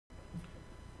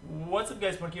What's up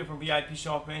guys, Mark here from VIP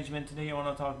Shop Management. Today I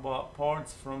want to talk about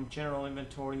parts from general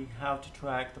inventory, how to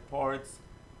track the parts,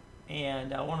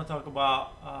 and I want to talk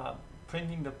about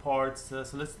printing the parts. So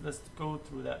let's go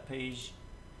through that page.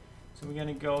 So we're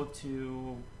gonna go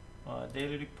to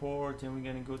daily report and we're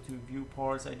gonna go to view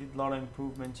parts. I did a lot of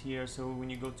improvement here. So when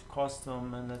you go to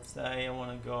custom and let's say I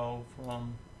want to go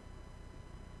from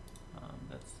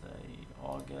let's say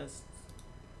August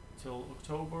till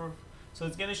October. So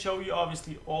it's going to show you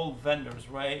obviously all vendors,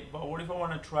 right? But what if I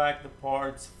want to track the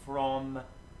parts from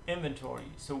inventory?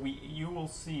 So you will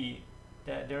see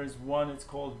that there's one, it's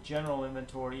called general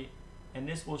inventory, and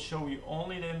this will show you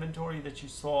only the inventory that you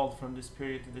sold from this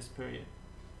period to this period.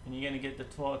 And you're going to get the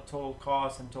total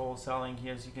cost and total selling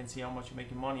here, so you can see how much you're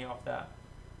making money off that.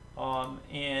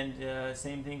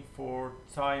 Same thing for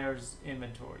tires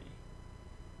inventory.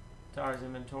 Tires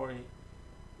inventory.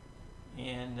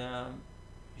 And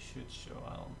you should show,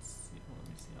 I don't see, let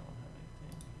me see, I don't have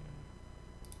anything here.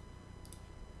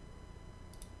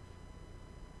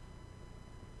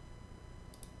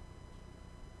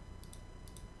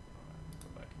 Alright, go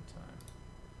back in time.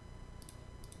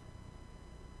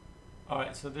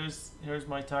 Alright, so here's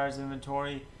my tires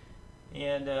inventory.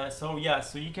 And so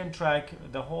you can track,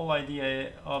 the whole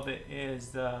idea of it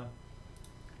is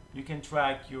you can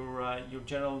track your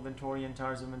general inventory and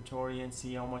tires inventory and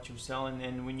see how much you're selling.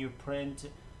 And when you print,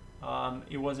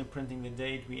 it wasn't printing the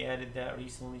date. We added that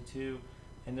recently too,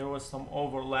 and there was some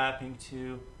overlapping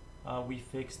too. We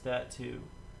fixed that too.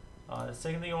 The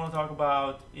second thing I want to talk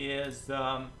about is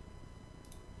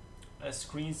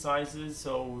screen sizes.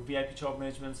 So VIP Shop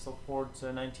Management supports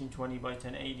 1920 by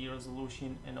 1080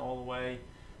 resolution and all the way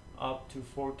up to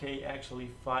 4K, actually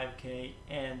 5K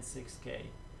and 6K.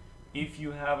 If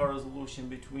you have a resolution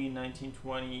between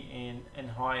 1920 and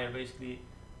higher, basically,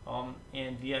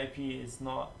 and VIP is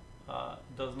not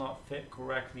does not fit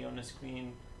correctly on the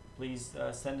screen, please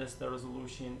send us the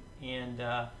resolution and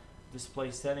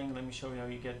display setting. Let me show you how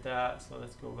you get that. So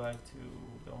let's go back to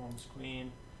the home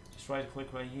screen. Just right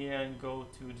click right here and go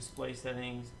to display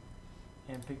settings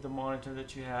and pick the monitor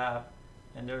that you have.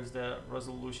 And there's the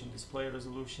resolution, display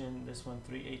resolution. This one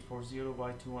 3840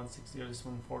 by 2160. This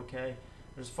one 4K.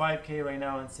 There's 5K right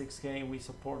now and 6K. We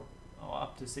support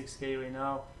up to 6K right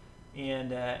now,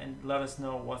 and let us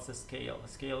know what's the scale. The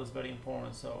scale is very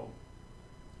important. So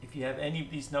if you have any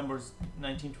of these numbers,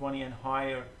 1920 and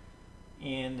higher,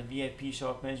 and the VIP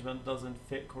Shop Management doesn't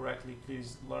fit correctly,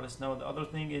 please let us know. The other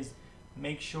thing is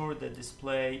make sure the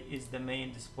display is the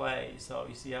main display. So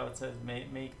you see how it says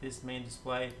make this main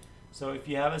display. So if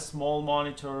you have a small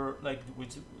monitor, like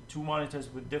with two monitors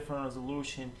with different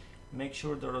resolution, make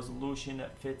sure the resolution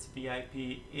that fits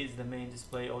VIP is the main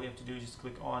display. All you have to do is just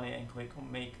click on it and click on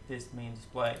make this main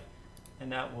display, and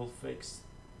that will fix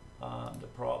the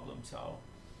problem. So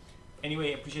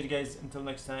anyway, appreciate you guys. Until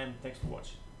next time, thanks for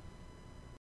watching.